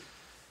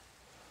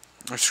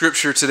Our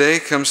scripture today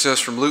comes to us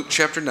from Luke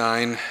chapter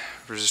 9,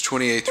 verses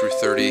 28 through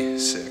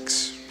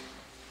 36.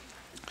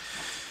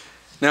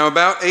 Now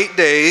about 8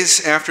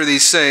 days after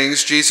these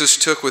sayings, Jesus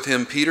took with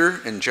him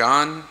Peter and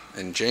John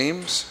and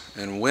James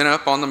and went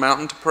up on the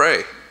mountain to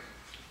pray.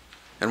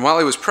 And while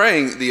he was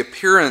praying, the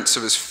appearance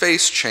of his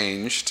face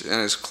changed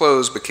and his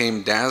clothes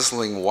became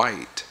dazzling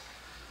white.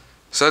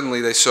 Suddenly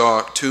they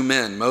saw two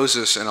men,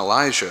 Moses and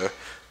Elijah,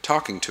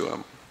 talking to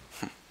him.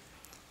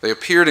 They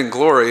appeared in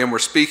glory and were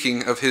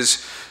speaking of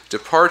his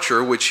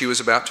departure, which he was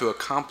about to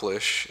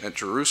accomplish at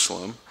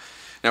Jerusalem.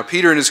 Now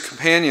Peter and his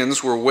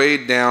companions were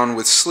weighed down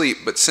with sleep,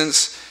 but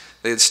since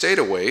they had stayed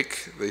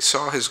awake, they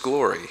saw his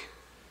glory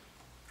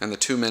and the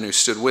two men who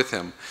stood with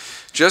him.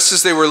 Just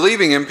as they were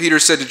leaving him, Peter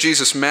said to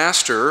Jesus,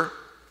 "Master,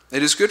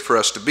 it is good for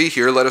us to be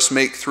here. Let us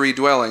make 3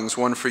 dwellings,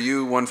 one for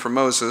you, one for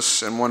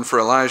Moses, and one for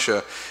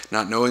Elijah,"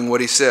 not knowing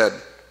what he said.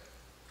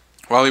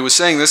 While he was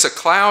saying this, a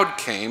cloud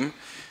came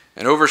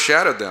and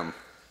overshadowed them,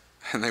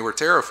 and they were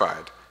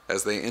terrified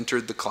as they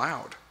entered the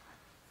cloud.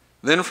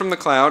 Then from the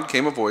cloud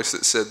came a voice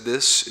that said,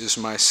 "This is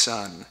my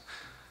son,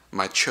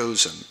 my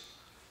chosen.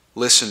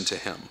 Listen to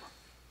him."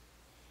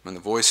 When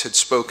the voice had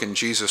spoken,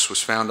 Jesus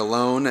was found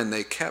alone, and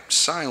they kept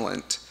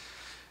silent,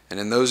 and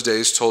in those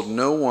days told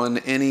no one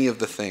any of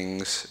the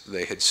things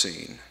they had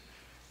seen.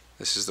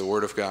 This is the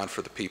word of God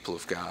for the people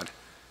of God.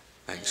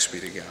 Thanks be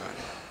to God.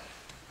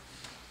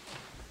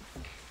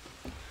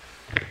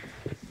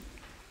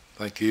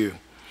 Thank you,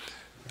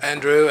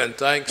 Andrew, and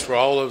thanks for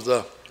all of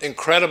the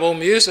incredible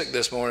music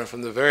this morning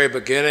from the very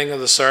beginning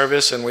of the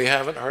service, and we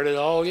haven't heard it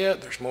all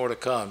yet. There's more to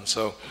come.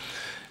 So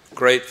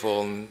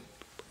grateful, and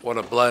what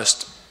a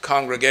blessed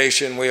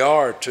congregation we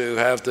are to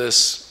have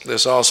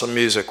this awesome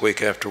music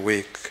week after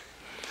week.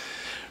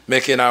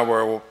 Mickey and I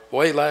were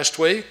away last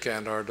week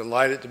and are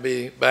delighted to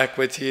be back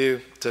with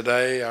you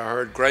today. I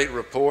heard great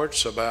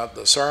reports about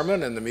the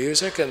sermon and the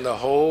music and the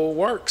whole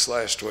works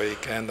last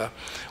week, and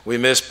we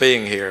missed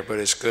being here, but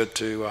it's good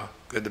to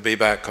be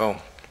back home.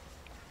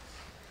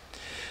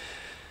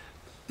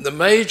 The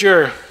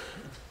major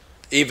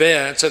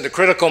events and the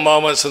critical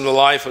moments in the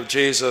life of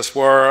Jesus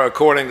were,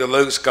 according to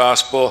Luke's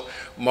gospel,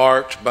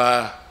 marked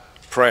by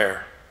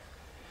prayer.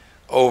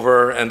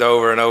 Over and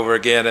over and over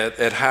again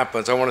it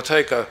happens. I want to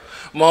take a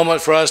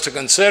moment for us to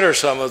consider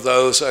some of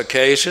those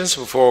occasions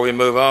before we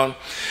move on.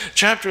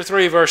 Chapter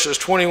 3, verses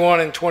 21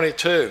 and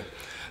 22.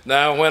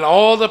 Now, when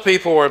all the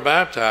people were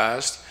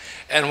baptized,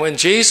 and when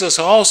Jesus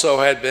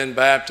also had been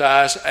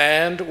baptized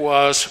and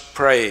was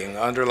praying,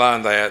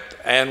 underline that,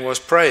 and was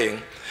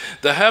praying,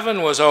 the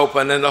heaven was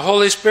opened, and the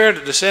Holy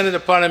Spirit descended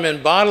upon him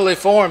in bodily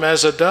form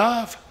as a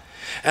dove.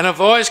 And a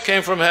voice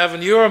came from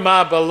heaven, "You are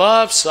my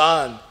beloved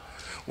Son.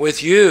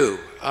 With you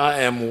I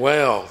am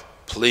well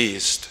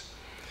pleased."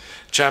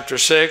 Chapter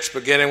 6,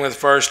 beginning with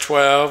verse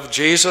 12,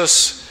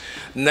 Jesus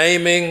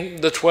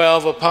naming the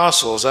 12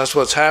 apostles. That's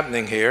what's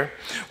happening here.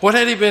 What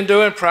had he been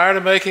doing prior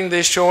to making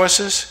these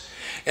choices?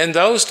 In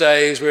those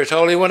days, we are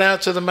told he went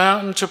out to the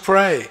mountain to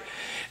pray.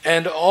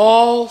 And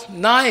all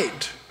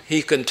night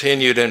he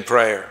continued in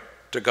prayer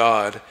to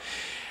God.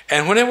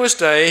 And when it was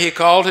day, he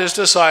called his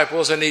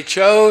disciples, and he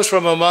chose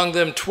from among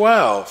them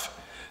 12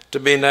 to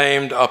be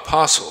named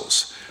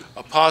apostles.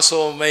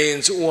 Apostle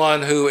means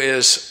one who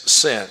is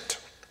sent.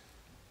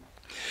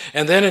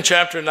 And then in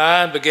chapter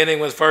 9, beginning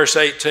with verse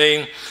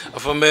 18, a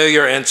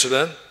familiar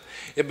incident.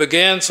 It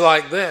begins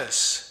like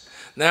this.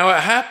 Now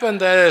it happened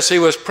that as he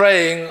was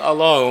praying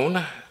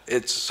alone,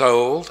 it's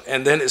told,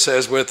 and then it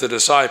says with the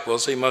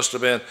disciples, he must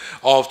have been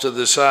off to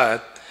the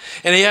side.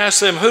 And he asked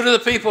them, "Who do the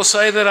people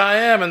say that I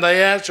am?" And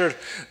they answered,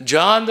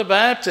 "John the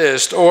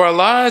Baptist, or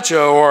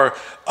Elijah, or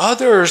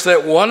others,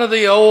 that one of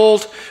the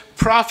old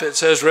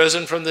prophets has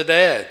risen from the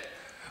dead."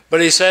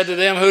 But he said to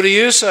them, "Who do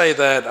you say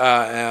that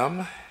I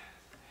am?"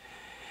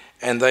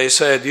 And they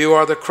said, "You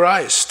are the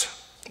Christ,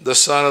 the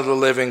Son of the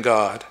living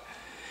God."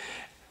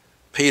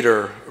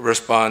 Peter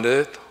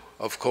responded,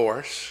 of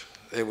course,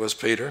 it was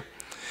Peter.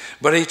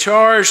 But he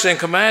charged and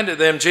commanded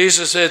them.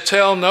 Jesus said,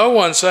 "Tell no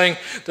one, saying,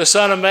 the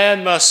Son of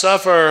Man must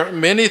suffer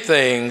many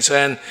things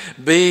and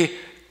be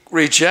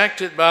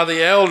rejected by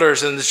the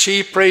elders and the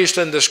chief priests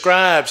and the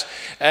scribes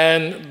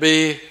and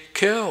be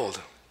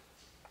killed,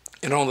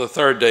 and on the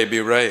third day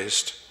be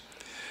raised."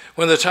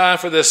 When the time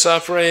for this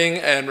suffering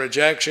and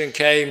rejection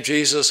came,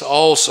 Jesus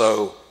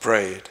also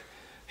prayed.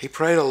 He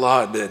prayed a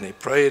lot, didn't he?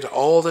 Prayed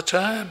all the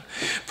time.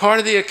 Part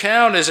of the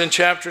account is in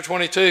chapter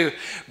 22,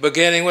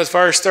 beginning with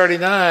verse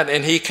 39.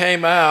 And he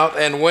came out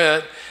and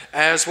went,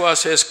 as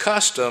was his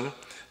custom,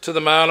 to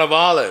the Mount of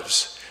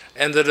Olives,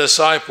 and the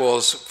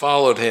disciples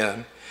followed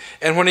him.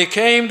 And when he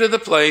came to the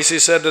place, he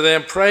said to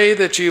them, "Pray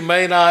that you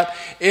may not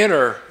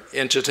enter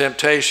into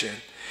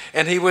temptation."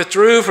 And he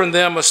withdrew from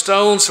them a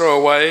stone's throw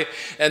away,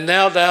 and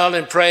knelt down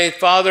and prayed,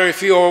 "Father,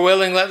 if you are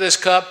willing, let this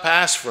cup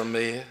pass from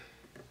me.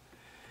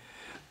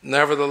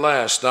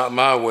 Nevertheless, not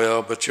my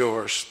will, but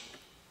yours."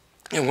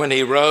 And when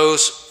he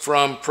rose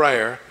from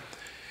prayer,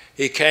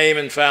 he came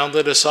and found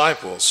the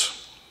disciples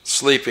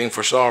sleeping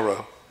for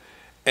sorrow.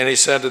 And he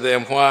said to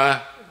them,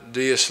 "Why do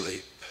you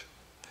sleep?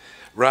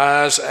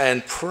 Rise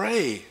and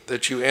pray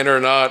that you enter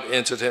not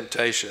into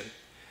temptation.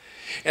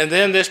 And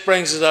then this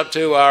brings us up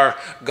to our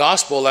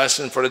gospel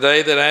lesson for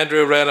today that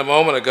Andrew read a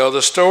moment ago,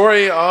 the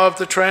story of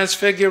the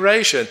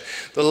Transfiguration.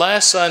 The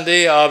last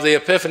Sunday of the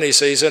Epiphany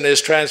season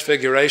is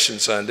Transfiguration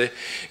Sunday.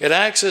 It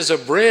acts as a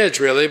bridge,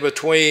 really,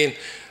 between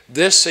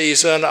this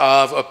season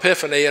of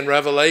Epiphany and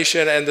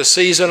Revelation and the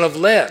season of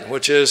Lent,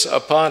 which is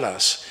upon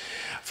us.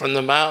 From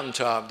the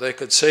mountaintop, they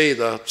could see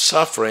the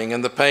suffering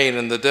and the pain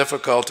and the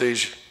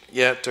difficulties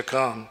yet to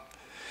come.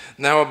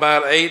 Now,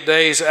 about 8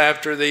 days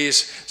after these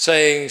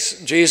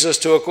sayings, Jesus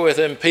took with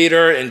him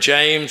Peter and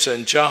James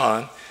and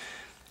John.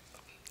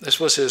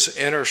 This was his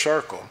inner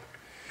circle.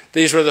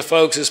 These were the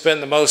folks who spent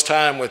the most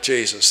time with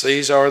Jesus.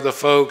 These are the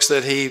folks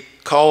that he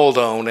called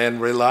on and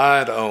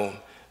relied on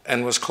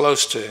and was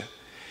close to.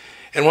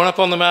 And went up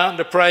on the mountain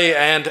to pray,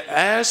 and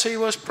as he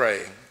was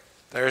praying,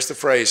 there's the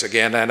phrase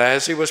again, and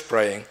as he was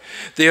praying,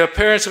 the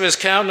appearance of his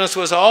countenance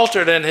was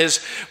altered, and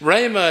his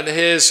raiment,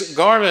 his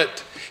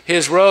garment,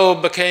 his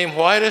robe became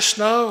white as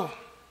snow.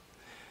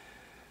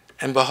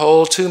 And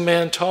behold, 2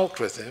 men talked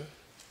with him.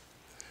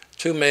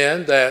 2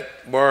 men that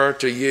were,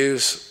 to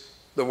use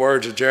the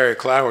words of Jerry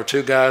Clower,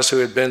 2 guys who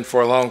had been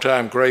for a long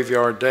time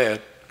graveyard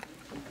dead.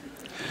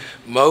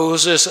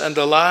 Moses and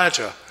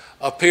Elijah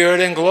appeared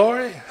in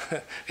glory.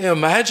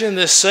 Imagine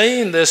this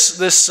scene, this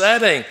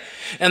setting.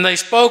 And they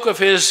spoke of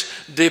his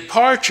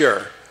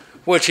departure,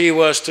 which he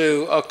was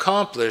to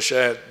accomplish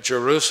at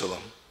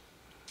Jerusalem.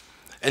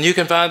 And you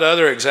can find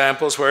other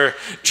examples where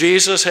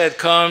Jesus had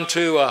come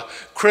to a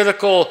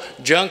critical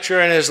juncture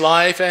in his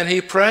life and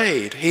he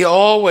prayed. He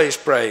always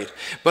prayed.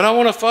 But I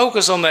want to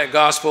focus on that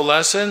gospel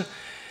lesson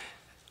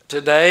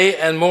today,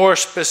 and more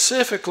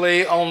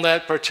specifically on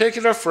that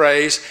particular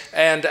phrase,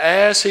 and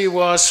as he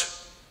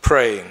was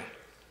praying.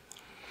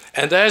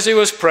 And as he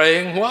was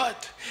praying,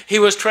 what? He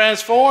was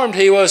transformed.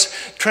 He was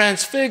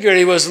transfigured.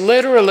 He was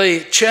literally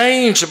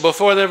changed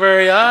before their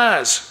very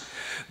eyes.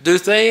 Do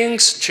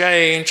things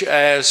change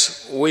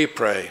as we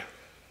pray?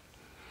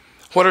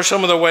 What are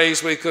some of the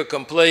ways we could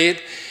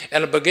complete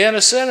and begin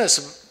a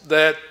sentence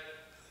that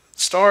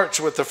starts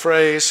with the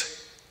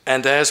phrase,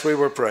 and as we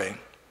were praying?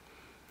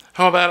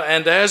 How about,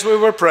 and as we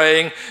were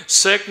praying,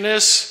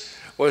 sickness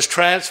was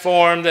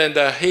transformed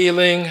into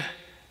healing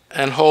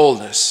and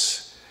wholeness.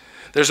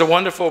 There's a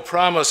wonderful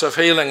promise of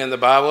healing in the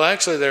Bible.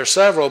 Actually, there are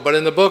several, but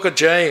in the book of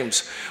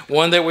James,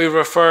 one that we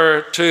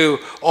refer to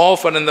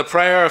often, in the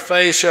prayer of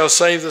faith shall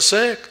save the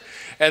sick,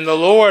 and the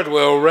Lord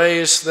will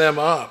raise them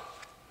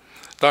up.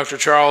 Dr.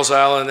 Charles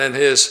Allen, in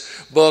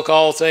his book,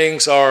 All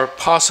Things Are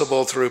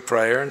Possible Through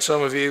Prayer, and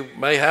some of you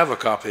may have a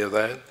copy of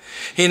that,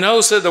 he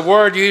knows that the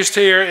word used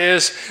here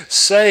is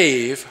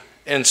save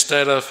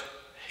instead of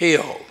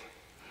heal.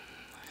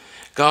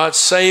 God's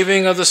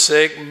saving of the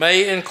sick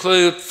may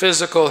include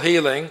physical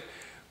healing,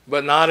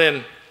 but not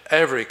in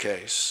every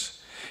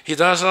case. He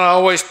doesn't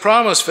always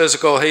promise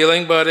physical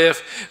healing, but if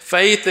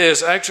faith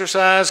is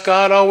exercised,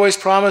 God always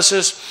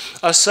promises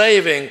a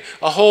saving,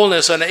 a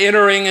wholeness, an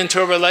entering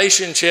into a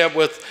relationship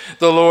with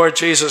the Lord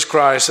Jesus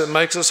Christ that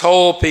makes us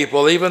whole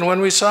people even when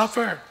we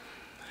suffer.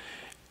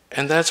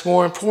 And that's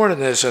more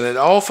important, isn't it?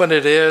 Often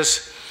it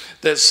is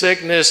that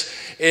sickness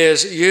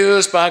is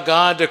used by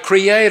God to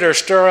create or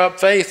stir up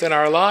faith in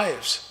our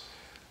lives.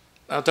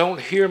 Now,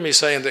 don't hear me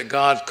saying that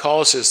God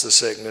causes the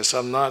sickness.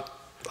 I'm not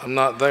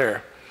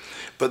there.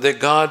 But that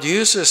God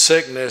uses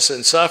sickness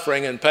and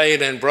suffering and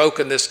pain and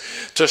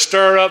brokenness to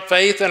stir up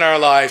faith in our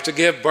lives, to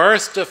give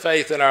birth to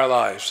faith in our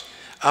lives.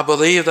 I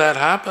believe that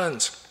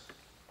happens.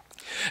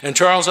 And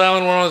Charles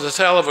Allen wanted to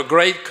tell of a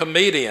great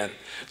comedian.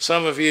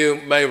 Some of you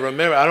may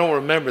remember, I don't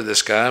remember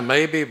this guy,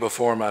 maybe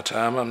before my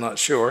time, I'm not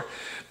sure,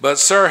 but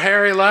Sir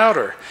Harry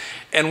Lauder.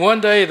 And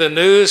one day the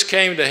news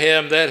came to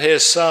him that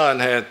his son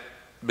had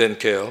been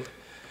killed.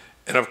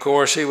 And of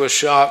course, he was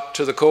shocked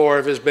to the core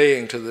of his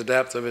being, to the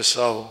depth of his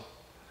soul.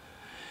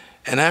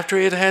 And after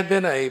he had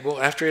been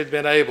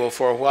able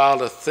for a while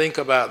to think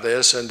about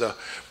this and to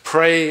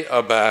pray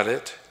about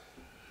it,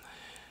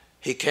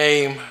 he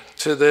came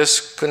to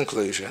this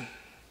conclusion.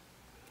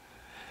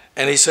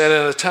 And he said,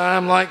 in a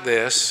time like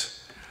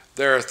this,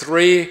 there are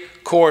 3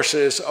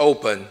 courses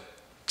open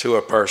to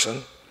a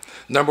person.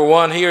 Number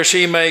 1, he or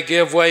she may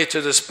give way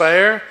to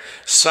despair,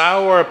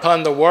 sour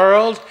upon the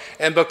world,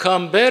 and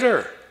become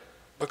bitter.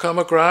 Become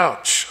a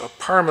grouch, a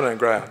permanent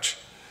grouch.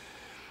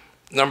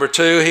 Number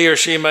 2, he or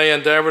she may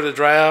endeavor to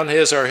drown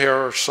his or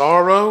her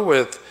sorrow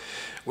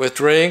with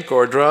drink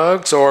or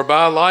drugs, or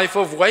by a life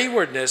of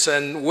waywardness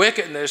and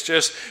wickedness,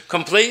 just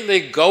completely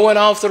going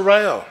off the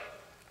rail.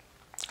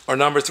 Or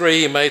number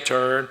 3,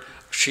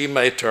 she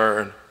may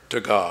turn to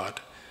God.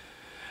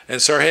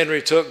 And Sir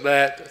Henry took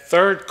that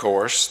 3rd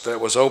course that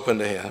was open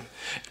to him.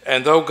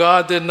 And though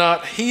God did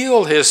not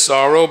heal his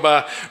sorrow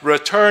by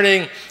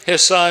returning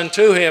his son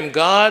to him,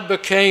 God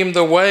became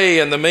the way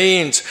and the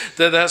means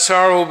that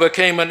sorrow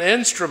became an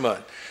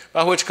instrument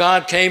by which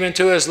God came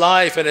into his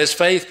life, and his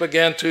faith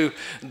began to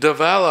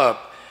develop,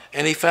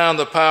 and he found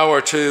the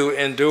power to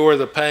endure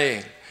the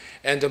pain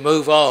and to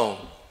move on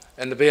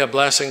and to be a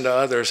blessing to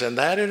others. And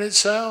that in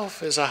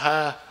itself is a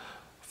high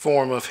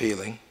form of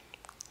healing.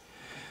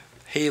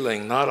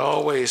 Healing, not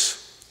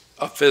always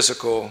a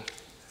physical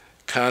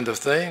kind of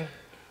thing.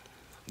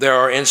 There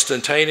are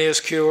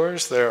instantaneous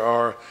cures. There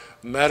are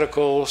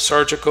medical,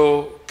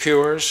 surgical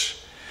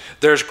cures.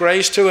 There's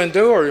grace to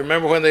endure.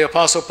 Remember when the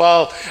Apostle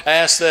Paul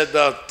asked that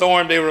the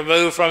thorn be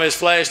removed from his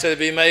flesh, that it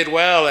be made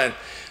well, and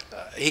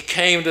he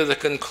came to the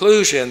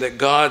conclusion that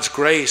God's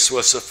grace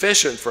was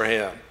sufficient for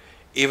him,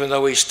 even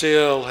though he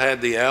still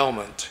had the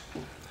ailment.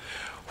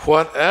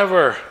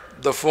 Whatever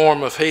the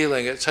form of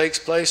healing, it takes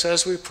place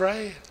as we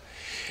pray.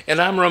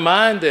 And I'm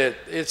reminded,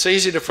 it's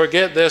easy to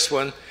forget this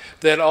one,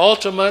 that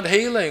ultimate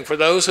healing, for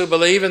those who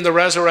believe in the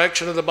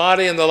resurrection of the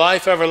body and the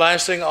life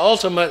everlasting,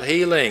 ultimate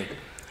healing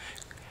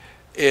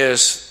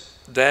is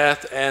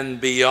death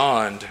and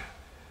beyond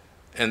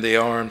in the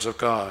arms of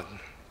God.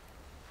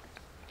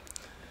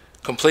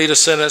 Complete a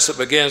sentence that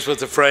begins with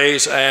the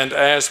phrase, and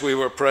as we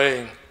were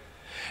praying.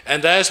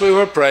 And as we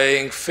were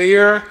praying,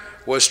 fear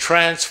was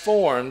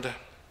transformed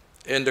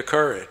into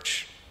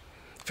courage.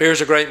 Fear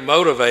is a great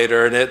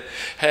motivator, and it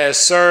has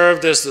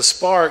served as the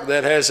spark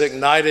that has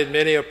ignited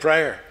many a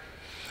prayer.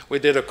 We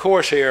did a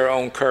course here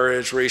on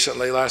courage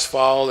recently, last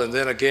fall, and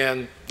then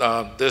again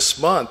this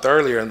month,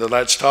 earlier in the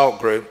Let's Talk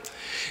group.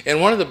 And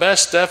one of the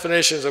best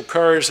definitions of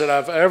courage that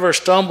I've ever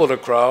stumbled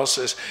across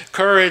is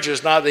courage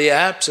is not the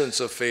absence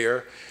of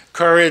fear.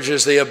 Courage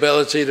is the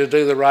ability to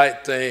do the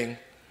right thing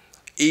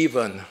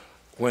even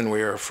when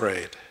we are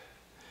afraid.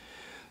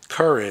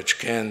 Courage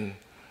can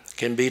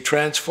be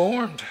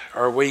transformed,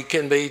 or we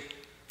can be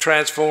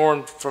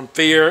transformed from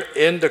fear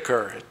into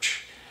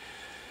courage.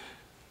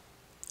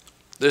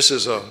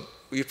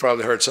 You've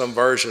probably heard some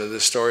version of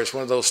this story. It's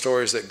one of those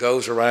stories that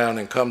goes around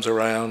and comes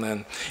around.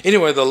 And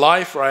anyway, the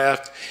life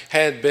raft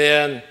had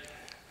been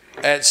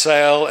at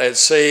sail at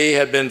sea,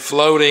 had been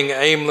floating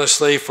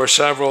aimlessly for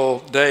several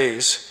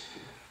days,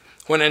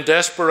 when in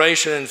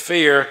desperation and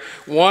fear,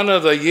 one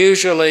of the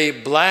usually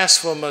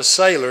blasphemous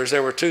sailors,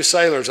 there were two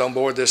sailors on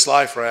board this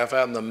life raft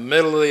out in the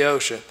middle of the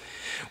ocean,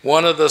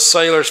 one of the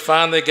sailors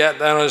finally got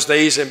down on his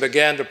knees and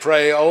began to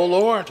pray, "Oh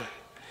Lord,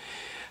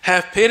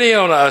 have pity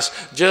on us,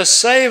 just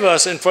save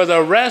us, and for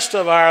the rest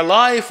of our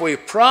life we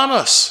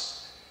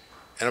promise."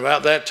 And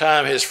about that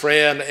time his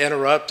friend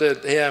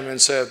interrupted him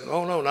and said,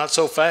 "Oh no, not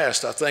so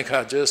fast. I think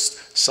I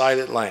just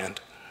sighted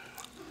land."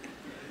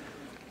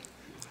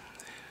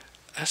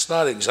 That's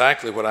not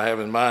exactly what I have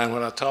in mind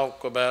when I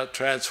talk about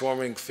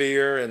transforming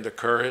fear into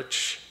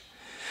courage.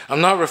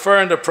 I'm not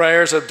referring to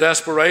prayers of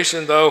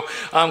desperation, though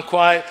I'm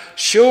quite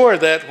sure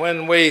that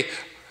when we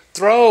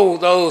throw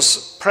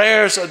those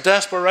prayers of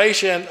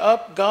desperation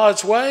up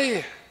God's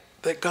way,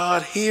 that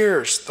God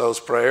hears those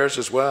prayers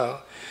as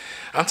well.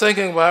 I'm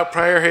thinking about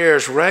prayer here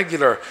as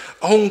regular,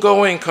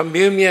 ongoing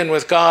communion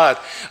with God,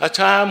 a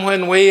time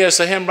when we, as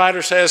the hymn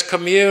writer says,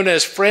 commune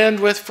as friend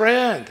with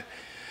friend.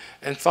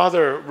 And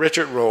Father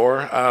Richard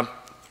Rohr, I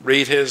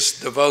read his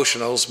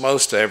devotionals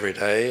most every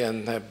day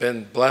and have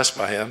been blessed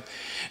by him.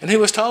 And he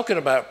was talking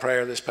about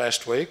prayer this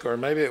past week, or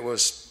maybe it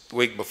was the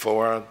week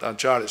before. I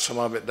jotted some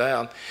of it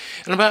down.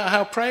 And about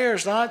how prayer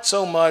is not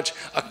so much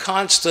a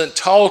constant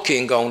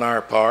talking on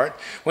our part.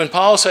 When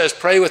Paul says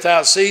pray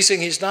without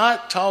ceasing, he's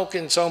not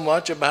talking so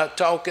much about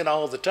talking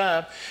all the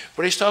time,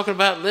 but he's talking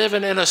about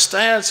living in a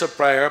stance of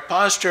prayer, a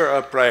posture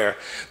of prayer.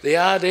 The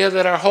idea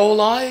that our whole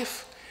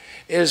life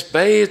is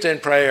bathed in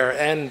prayer,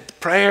 and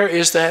prayer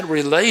is that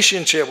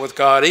relationship with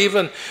God,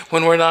 even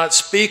when we're not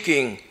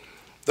speaking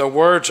the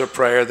words of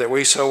prayer that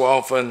we so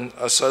often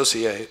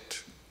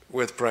associate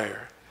with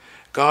prayer.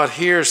 God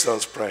hears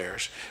those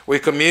prayers. We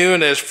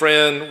commune as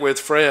friend with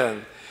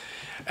friend,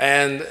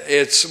 and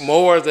it's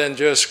more than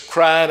just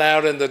crying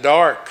out in the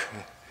dark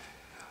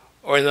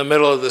or in the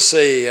middle of the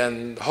sea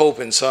and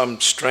hoping some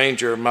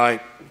stranger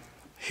might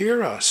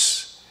hear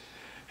us.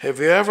 Have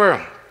you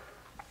ever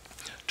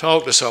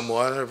talked to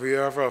someone, have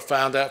you ever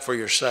found out for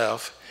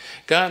yourself,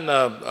 gotten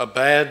a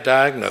bad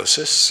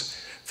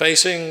diagnosis,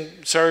 facing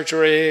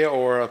surgery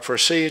or a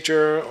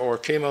procedure or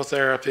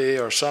chemotherapy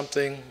or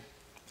something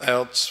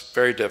else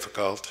very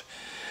difficult?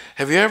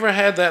 Have you ever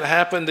had that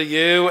happen to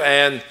you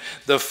and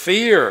the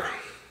fear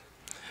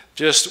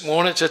just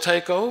wanted to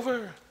take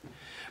over?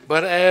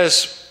 But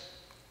as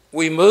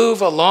we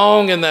move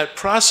along in that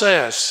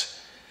process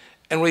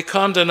and we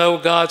come to know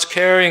God's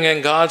caring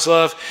and God's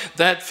love,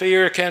 that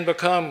fear can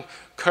become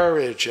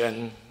courage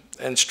and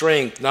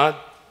strength, not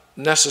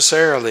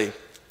necessarily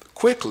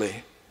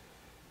quickly,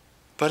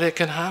 but it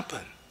can happen.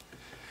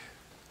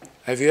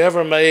 Have you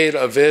ever made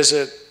a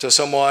visit to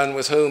someone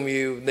with whom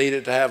you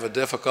needed to have a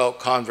difficult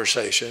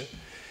conversation?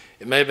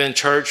 It may have been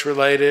church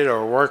related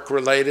or work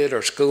related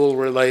or school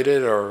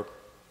related or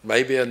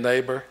maybe a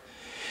neighbor.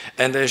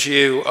 And as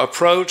you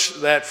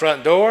approached that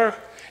front door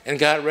and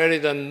got ready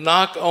to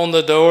knock on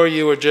the door,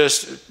 you were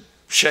just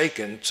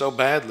shaken so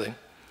badly.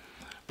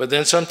 But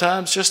then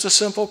sometimes just a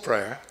simple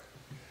prayer,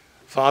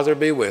 "Father,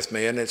 be with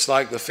me," and it's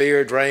like the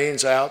fear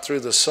drains out through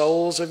the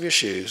soles of your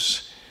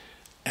shoes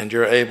and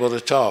you're able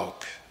to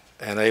talk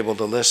and able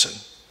to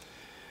listen.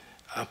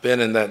 I've been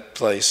in that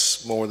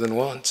place more than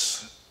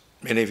once.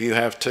 Many of you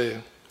have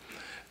too.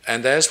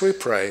 And as we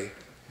pray,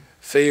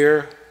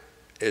 fear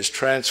is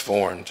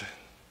transformed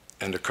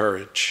into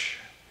courage.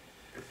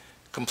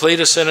 Complete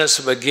a sentence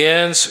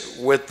begins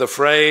with the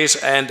phrase,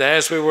 and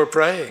as we were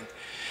praying.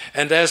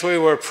 And as we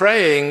were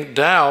praying,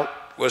 doubt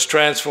was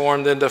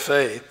transformed into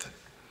faith.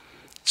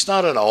 It's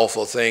not an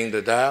awful thing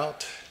to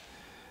doubt.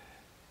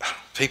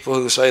 People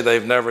who say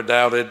they've never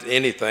doubted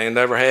anything,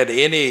 never had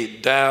any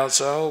doubts,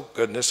 oh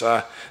goodness,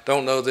 I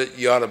don't know that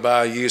you ought to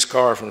buy a used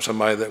car from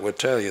somebody that would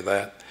tell you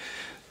that.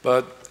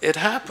 But it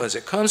happens.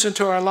 It comes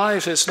into our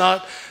lives. It's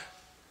not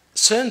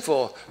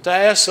sinful to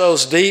ask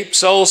those deep,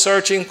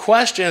 soul-searching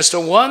questions, to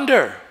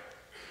wonder,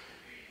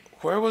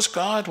 where was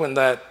God when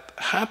that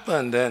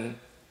happened? And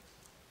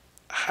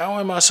how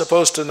am I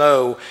supposed to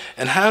know?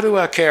 And how do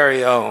I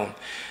carry on?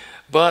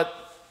 But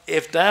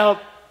if doubt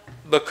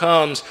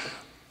becomes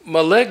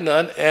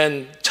malignant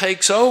and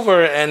takes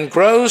over and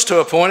grows to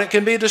a point, it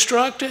can be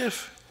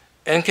destructive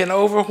and can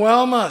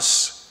overwhelm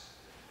us.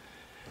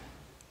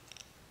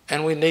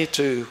 And we need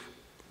to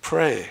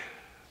pray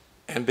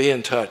and be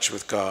in touch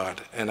with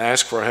God and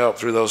ask for help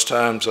through those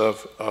times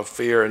of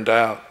fear and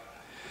doubt.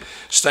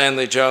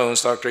 Stanley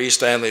Jones, Dr. E.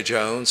 Stanley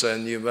Jones,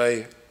 and you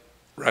may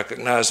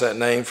recognize that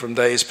name from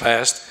days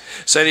past,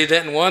 said he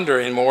didn't wonder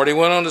anymore. He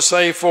went on to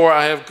say, "For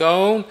I have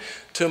gone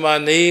to my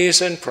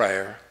knees in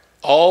prayer,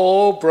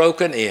 all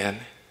broken in,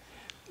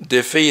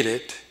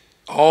 defeated,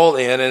 all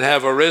in, and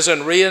have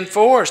arisen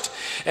reinforced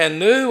and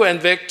new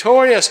and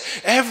victorious.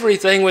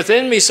 Everything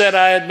within me said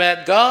I had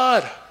met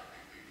God,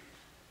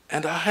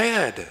 and I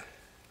had."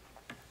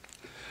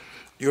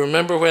 You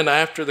remember when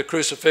after the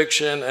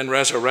crucifixion and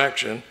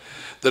resurrection,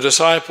 the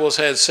disciples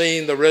had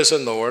seen the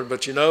risen Lord,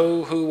 but you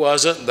know who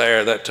wasn't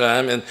there that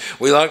time? And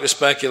we like to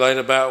speculate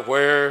about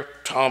where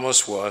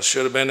Thomas was.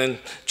 Should have been in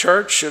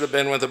church, should have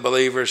been with the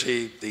believers.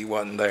 He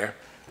wasn't there.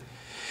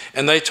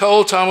 And they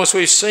told Thomas,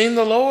 "We've seen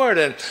the Lord."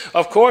 And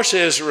of course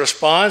his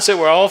response that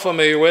we're all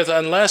familiar with,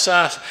 "Unless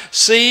I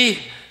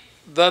see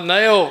the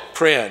nail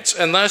prints,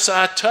 unless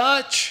I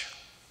touch,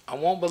 I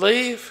won't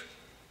believe."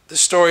 This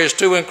story is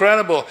too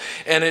incredible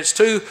and it's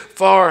too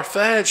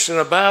far-fetched. And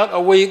about a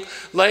week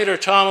later,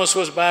 Thomas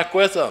was back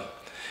with them.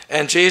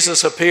 And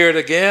Jesus appeared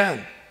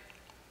again.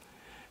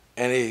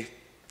 And he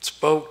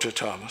spoke to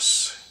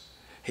Thomas.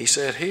 He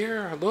said,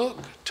 "Here, look,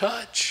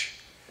 touch."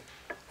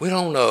 We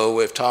don't know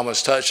if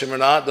Thomas touched him or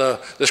not.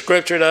 The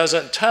scripture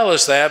doesn't tell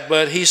us that,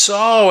 but he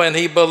saw and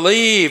he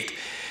believed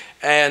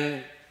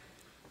and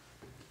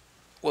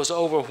was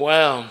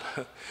overwhelmed.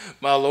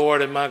 "My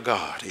Lord and my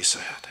God," he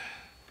said.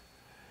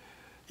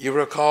 You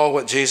recall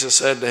what Jesus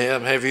said to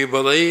him, "Have you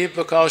believed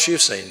because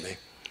you've seen me?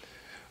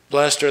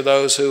 Blessed are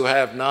those who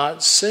have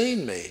not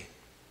seen me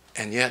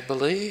and yet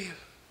believe."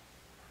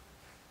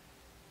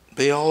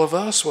 Be all of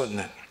us, wouldn't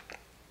it?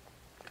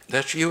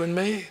 That's you and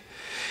me.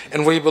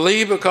 And we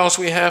believe because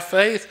we have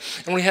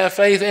faith, and we have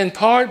faith in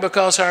part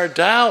because our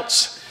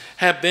doubts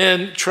have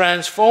been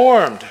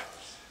transformed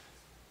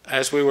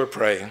as we were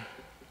praying.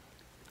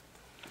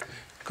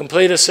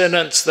 Complete a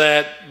sentence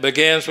that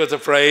begins with the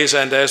phrase,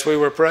 "and as we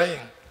were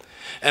praying."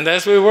 And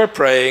as we were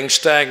praying,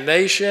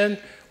 stagnation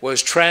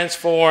was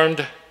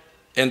transformed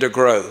into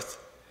growth.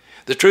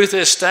 The truth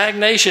is,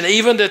 stagnation,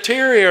 even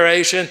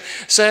deterioration,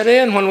 set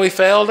in when we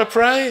fail to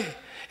pray.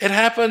 It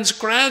happens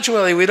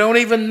gradually. We don't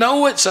even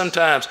know it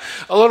sometimes.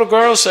 A little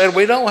girl said,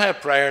 "We don't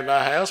have prayer in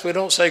my house. We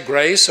don't say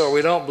grace or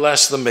we don't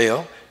bless the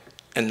meal."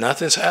 And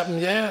nothing's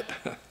happened yet.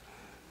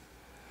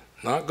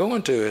 Not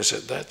going to, is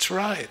it? That's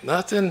right.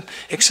 Nothing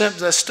except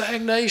the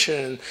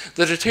stagnation,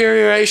 the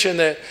deterioration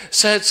that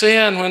sets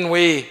in when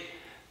we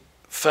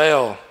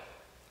fail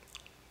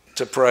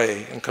to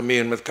pray and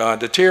commune with God.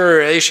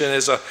 Deterioration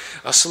is a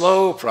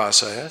slow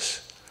process.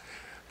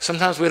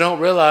 Sometimes we don't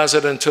realize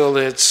it until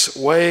it's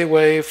way,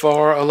 way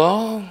far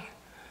along.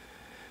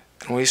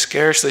 And we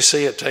scarcely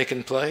see it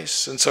taking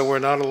place, and so we're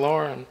not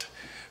alarmed.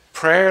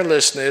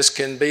 Prayerlessness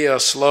can be a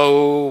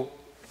slow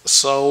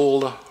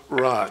soul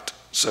rot,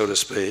 so to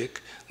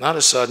speak, not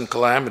a sudden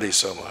calamity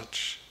so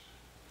much.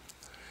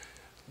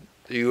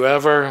 Do you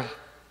ever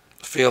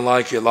feel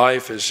like your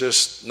life is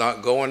just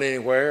not going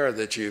anywhere, or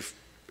that you've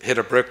hit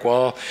a brick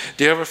wall?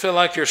 Do you ever feel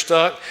like you're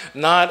stuck,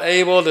 not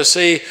able to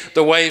see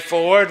the way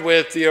forward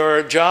with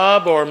your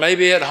job, or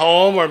maybe at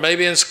home, or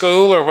maybe in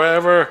school, or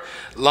wherever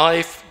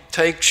life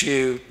takes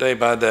you day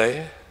by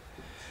day?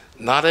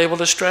 Not able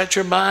to stretch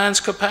your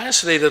mind's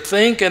capacity to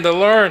think and to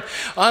learn,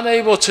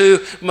 unable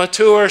to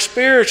mature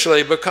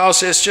spiritually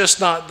because it's just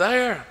not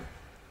there.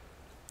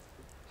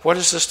 What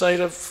is the state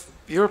of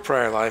your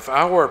prayer life,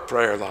 our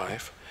prayer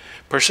life?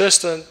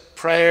 Persistent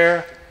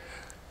prayer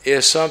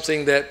is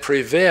something that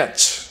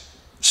prevents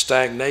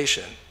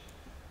stagnation.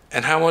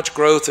 And how much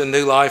growth and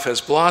new life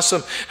has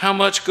blossomed, how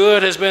much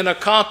good has been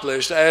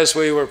accomplished as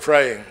we were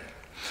praying.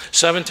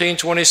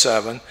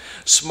 1727,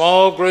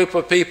 small group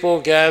of people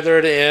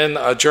gathered in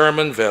a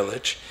German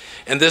village.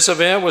 And this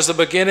event was the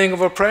beginning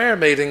of a prayer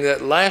meeting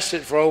that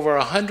lasted for over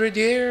 100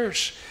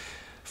 years.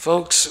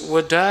 Folks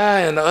would die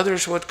and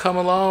others would come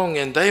along,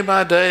 and day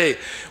by day,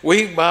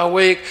 week by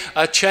week,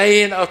 a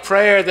chain of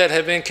prayer that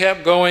had been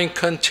kept going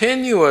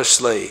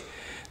continuously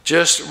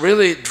just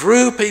really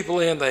drew people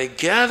in. They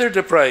gathered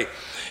to pray.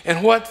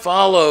 And what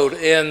followed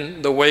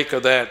in the wake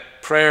of that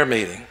prayer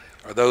meeting,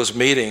 or those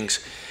meetings,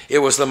 it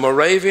was the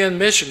Moravian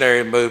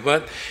missionary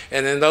movement,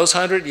 and in those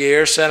 100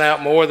 years sent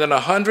out more than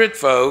 100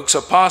 folks,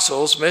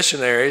 apostles,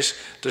 missionaries,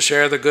 to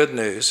share the good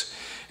news.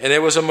 And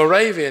it was a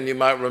Moravian, you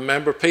might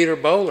remember, Peter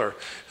Böhler,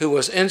 who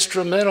was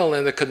instrumental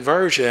in the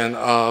conversion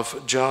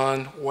of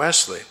John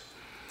Wesley.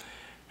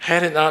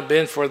 Had it not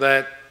been for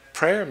that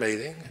prayer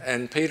meeting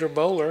and Peter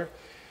Böhler,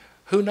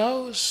 who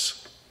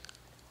knows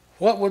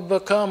what would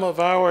become of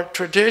our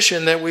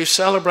tradition that we've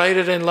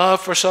celebrated and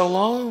loved for so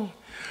long?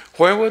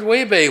 Where would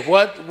we be?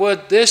 What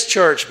would this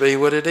church be?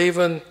 Would it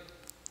even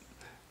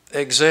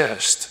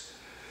exist?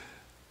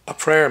 A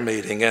prayer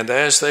meeting. And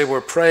as they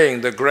were praying,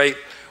 the great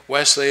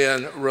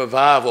Wesleyan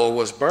revival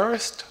was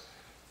birthed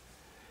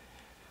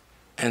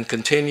and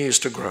continues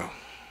to grow.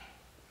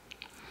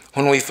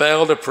 When we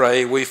fail to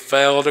pray, we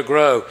fail to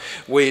grow.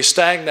 We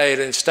stagnate,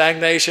 and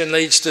stagnation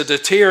leads to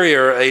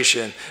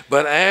deterioration.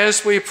 But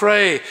as we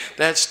pray,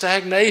 that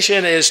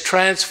stagnation is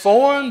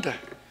transformed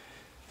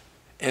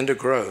into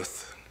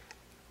growth.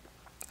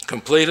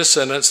 Complete a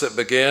sentence that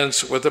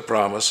begins with the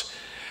promise,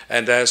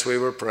 and as we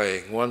were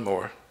praying, one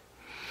more.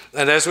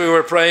 And as we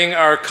were praying,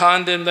 our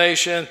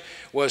condemnation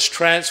was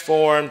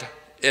transformed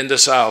into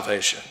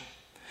salvation.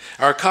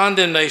 Our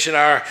condemnation,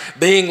 our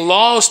being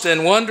lost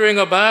and wondering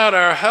about,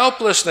 our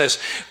helplessness,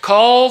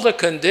 call the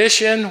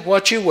condition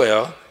what you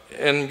will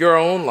in your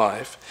own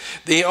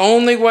life. The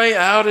only way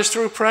out is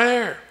through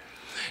prayer.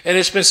 And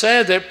it's been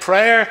said that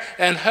prayer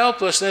and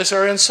helplessness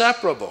are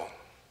inseparable.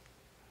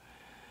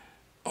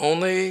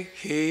 Only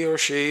he or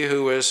she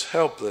who is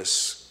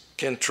helpless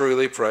can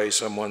truly pray,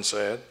 someone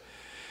said.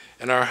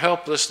 And our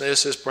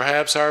helplessness is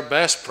perhaps our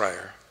best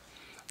prayer,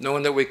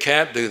 knowing that we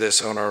can't do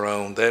this on our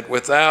own, that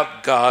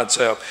without God's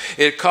help,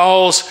 it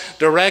calls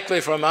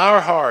directly from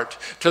our heart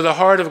to the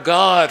heart of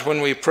God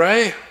when we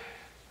pray.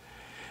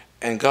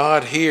 And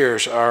God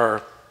hears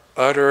our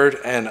uttered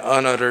and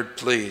unuttered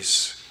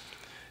pleas.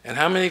 And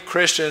how many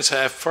Christians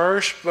have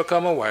first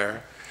become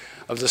aware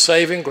of the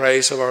saving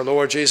grace of our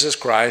Lord Jesus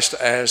Christ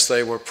as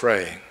they were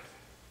praying?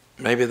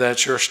 Maybe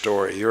that's your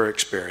story, your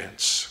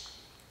experience.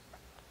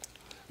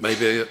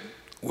 Maybe it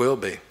will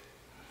be.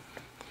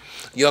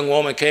 A young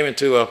woman came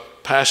into a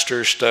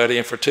pastor's study,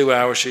 and for 2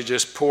 hours she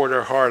just poured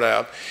her heart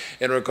out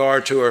in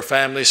regard to her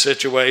family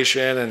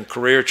situation and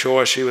career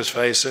choice she was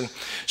facing.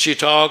 She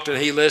talked and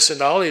he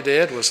listened. All he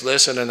did was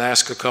listen and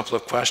ask a couple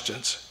of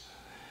questions.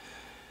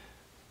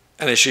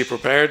 And as she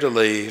prepared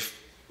to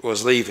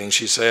was leaving,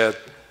 she said,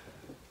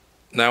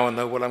 "Now I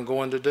know what I'm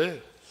going to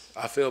do.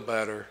 I feel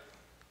better.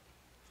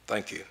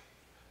 Thank you."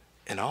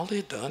 And all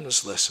he'd done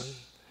was listen.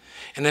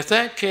 And if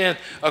that can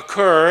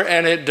occur,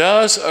 and it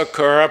does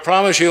occur, I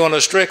promise you on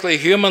a strictly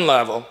human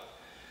level,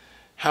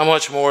 how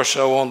much more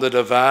so on the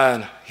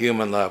divine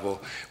human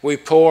level? We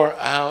pour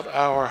out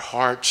our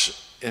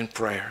hearts in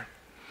prayer.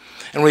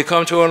 And we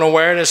come to an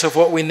awareness of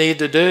what we need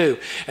to do.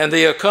 And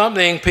the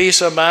accompanying peace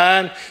of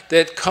mind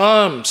that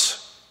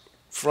comes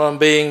from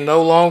being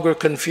no longer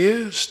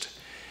confused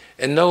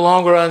and no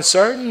longer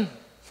uncertain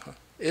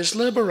is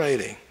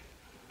liberating.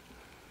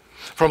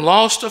 From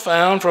lost to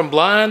found, from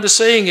blind to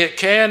seeing, it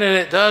can and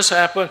it does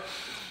happen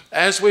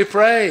as we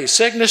pray.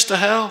 Sickness to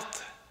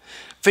health,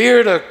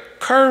 fear to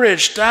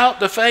courage, doubt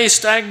to faith,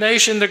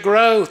 stagnation to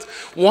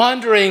growth,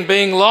 wandering,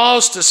 being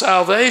lost to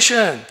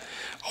salvation.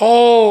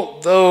 All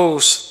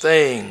those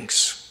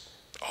things,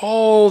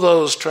 all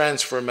those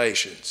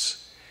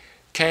transformations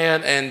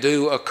can and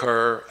do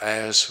occur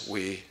as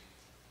we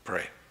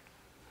pray.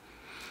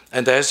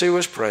 And as he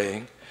was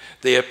praying,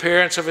 the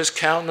appearance of his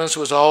countenance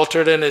was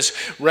altered, and his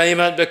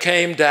raiment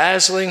became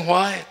dazzling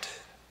white.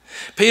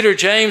 Peter,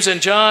 James,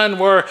 and John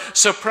were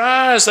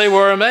surprised. They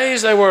were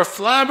amazed. They were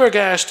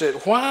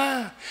flabbergasted.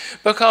 Why?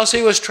 Because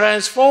he was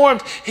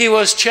transformed. He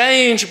was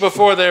changed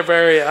before their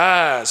very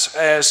eyes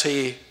as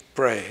he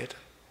prayed.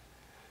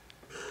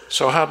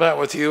 So how about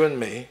with you and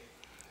me?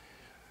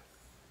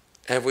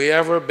 Have we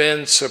ever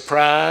been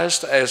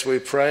surprised as we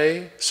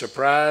pray,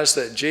 surprised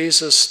that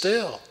Jesus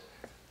still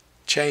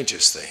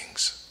changes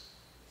things?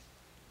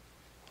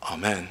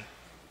 Amen.